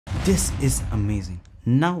This is amazing.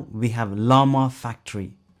 Now we have Llama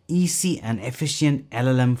Factory, easy and efficient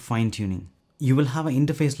LLM fine-tuning. You will have an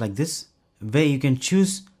interface like this where you can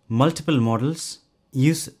choose multiple models,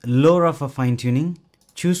 use LoRa for fine-tuning,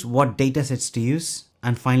 choose what datasets to use,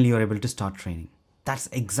 and finally you're able to start training. That's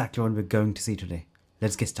exactly what we're going to see today.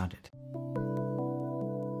 Let's get started.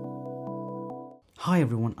 Hi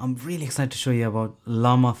everyone, I'm really excited to show you about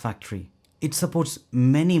Llama Factory. It supports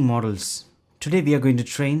many models. Today we are going to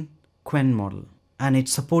train QUEN model, and it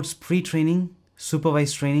supports pre-training,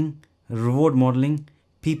 supervised training, reward modeling,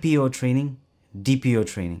 PPO training, DPO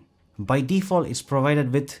training. By default, it's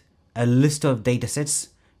provided with a list of datasets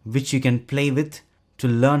which you can play with to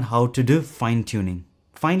learn how to do fine-tuning.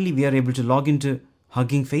 Finally, we are able to log into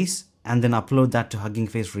Hugging Face and then upload that to Hugging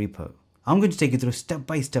Face repo. I'm going to take you through step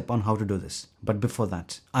by step on how to do this. But before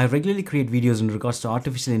that, I regularly create videos in regards to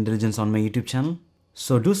artificial intelligence on my YouTube channel.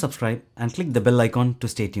 So do subscribe and click the bell icon to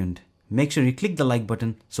stay tuned. Make sure you click the like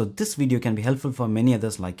button so this video can be helpful for many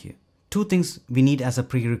others like you. Two things we need as a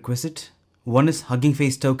prerequisite. One is Hugging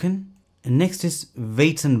Face token. And next is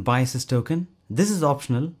weights and biases token. This is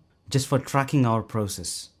optional just for tracking our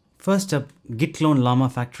process. First up, git clone Llama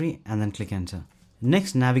Factory and then click enter.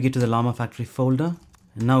 Next, navigate to the Llama Factory folder.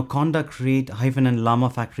 Now conda create -n Llama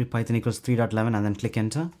Factory Python equals 3.11 and then click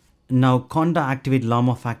enter. Now conda activate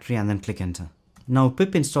Llama Factory and then click enter. Now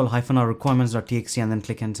pip install -r requirements.txt and then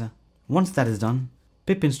click enter. Once that is done,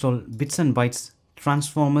 pip install bits and bytes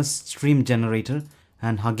transformers stream generator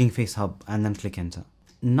and Hugging Face hub and then click enter.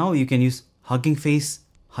 Now you can use Hugging Face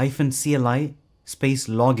 -cli space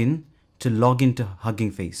login to log into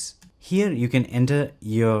Hugging Face. Here you can enter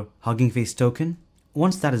your Hugging Face token.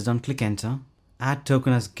 Once that is done, click enter. Add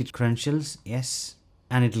token as git credentials, yes,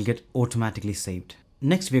 and it will get automatically saved.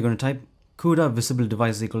 Next, we're going to type CUDA visible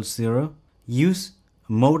device equals 0, use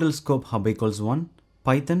modal scope hub equals 1,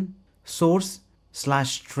 Python source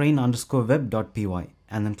 /train_web.py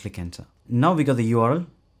and then click enter. Now we got the URL,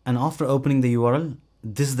 and after opening the URL,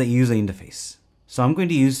 this is the user interface. So I'm going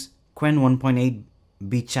to use QUEN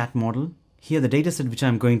 1.8b chat model. Here the dataset which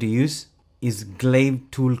I'm going to use is glaive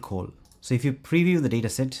tool call. So if you preview the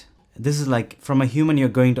dataset, this is like from a human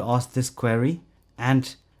you're going to ask this query,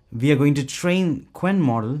 and we are going to train QUEN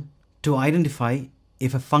model to identify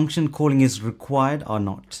if a function calling is required or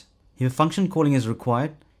not. If a function calling is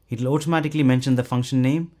required, it will automatically mention the function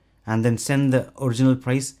name and then send the original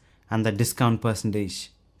price and the discount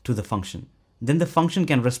percentage to the function. Then the function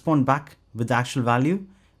can respond back with the actual value.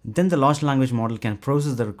 Then the large language model can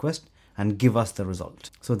process the request and give us the result.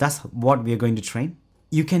 So that's what we are going to train.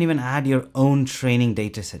 You can even add your own training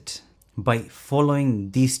dataset by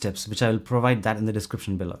following these steps, which I will provide that in the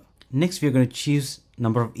description below. Next, we are going to choose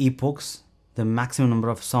number of epochs, the maximum number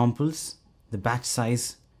of samples, the batch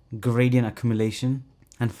size, gradient accumulation,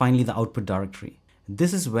 and finally the output directory.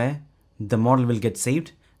 This is where the model will get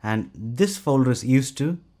saved, and this folder is used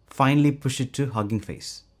to finally push it to Hugging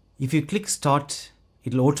Face. If you click start,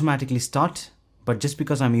 it will automatically start, but just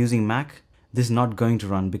because I'm using Mac, this is not going to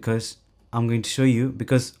run because I'm going to show you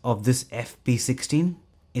because of this FP16.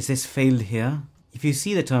 It says failed here. If you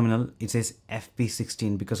see the terminal, it says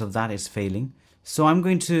FP16. Because of that, it's failing. So I'm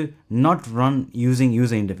going to not run using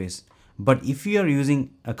user interface. But if you are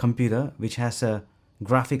using a computer which has a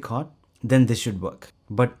graphic card, then this should work.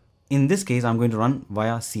 But in this case, I'm going to run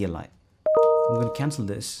via CLI. I'm going to cancel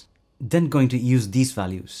this. Then going to use these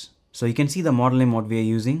values. So you can see the model name what we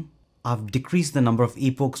are using. I've decreased the number of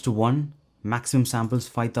epochs to 1. Maximum samples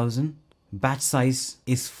 5000. Batch size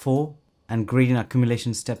is 4. And gradient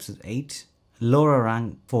accumulation steps is 8. LoRa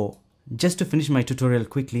rank 4. Just to finish my tutorial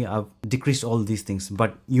quickly, I've decreased all these things,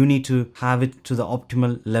 but you need to have it to the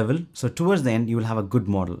optimal level. So towards the end, you will have a good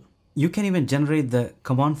model. You can even generate the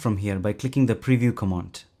command from here by clicking the preview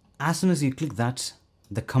command. As soon as you click that,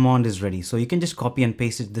 the command is ready. So you can just copy and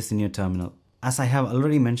paste this in your terminal. As I have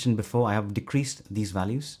already mentioned before, I have decreased these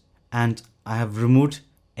values and I have removed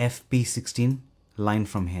FP16 line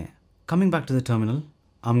from here. Coming back to the terminal,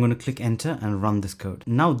 I'm going to click enter and run this code.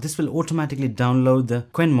 Now this will automatically download the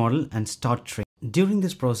QUEN model and start training. During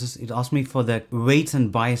this process, it asked me for the weights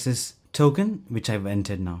and biases token, which I've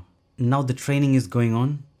entered now. Now the training is going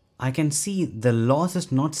on. I can see the loss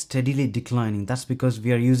is not steadily declining. That's because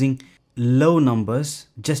we are using low numbers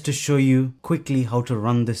just to show you quickly how to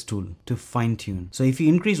run this tool to fine tune. So if you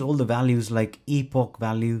increase all the values like epoch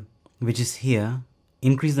value, which is here,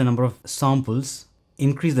 increase the number of samples,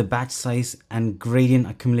 increase the batch size and gradient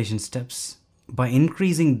accumulation steps. By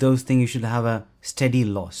increasing those things, you should have a steady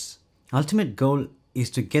loss. Ultimate goal is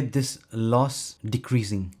to get this loss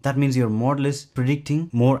decreasing. That means your model is predicting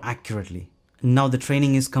more accurately. Now the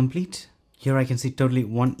training is complete. Here I can see totally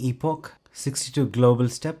 1 epoch, 62 global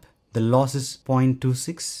step. The loss is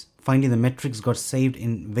 0.26. Finally, the metrics got saved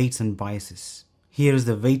in weights and biases. Here is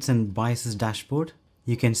the weights and biases dashboard.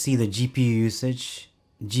 You can see the GPU usage,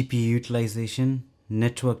 GPU utilization,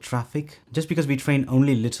 network traffic. Just because we trained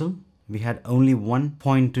only little, we had only 1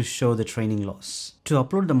 point to show the training loss. To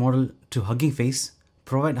upload the model to Hugging Face,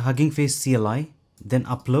 provide Hugging Face CLI, then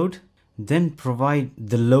upload, then provide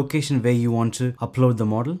the location where you want to upload the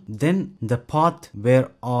model, then the path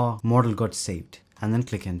where our model got saved, and then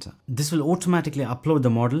click enter. This will automatically upload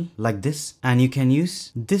the model like this, and you can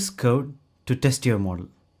use this code to test your model.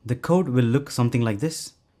 The code will look something like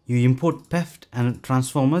this. You import PEFT and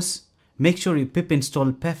transformers. Make sure you pip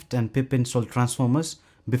install PEFT and pip install transformers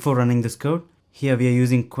before running this code. Here we are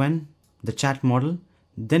using QUEN, the chat model.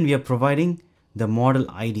 Then we are providing the model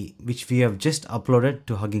ID, which we have just uploaded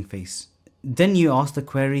to Hugging Face. Then you ask the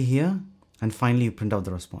query here, and finally you print out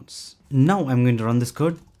the response. Now I'm going to run this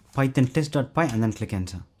code, python test.py, and then click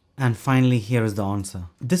enter. And finally, here is the answer.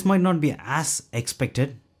 This might not be as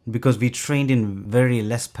expected because we trained in very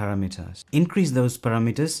less parameters. Increase those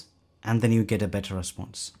parameters and then you get a better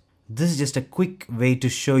response. This is just a quick way to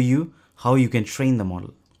show you how you can train the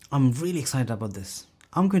model. I'm really excited about this.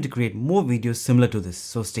 I'm going to create more videos similar to this,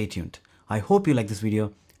 so stay tuned. I hope you like this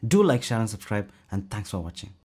video. Do like, share and subscribe, and thanks for watching.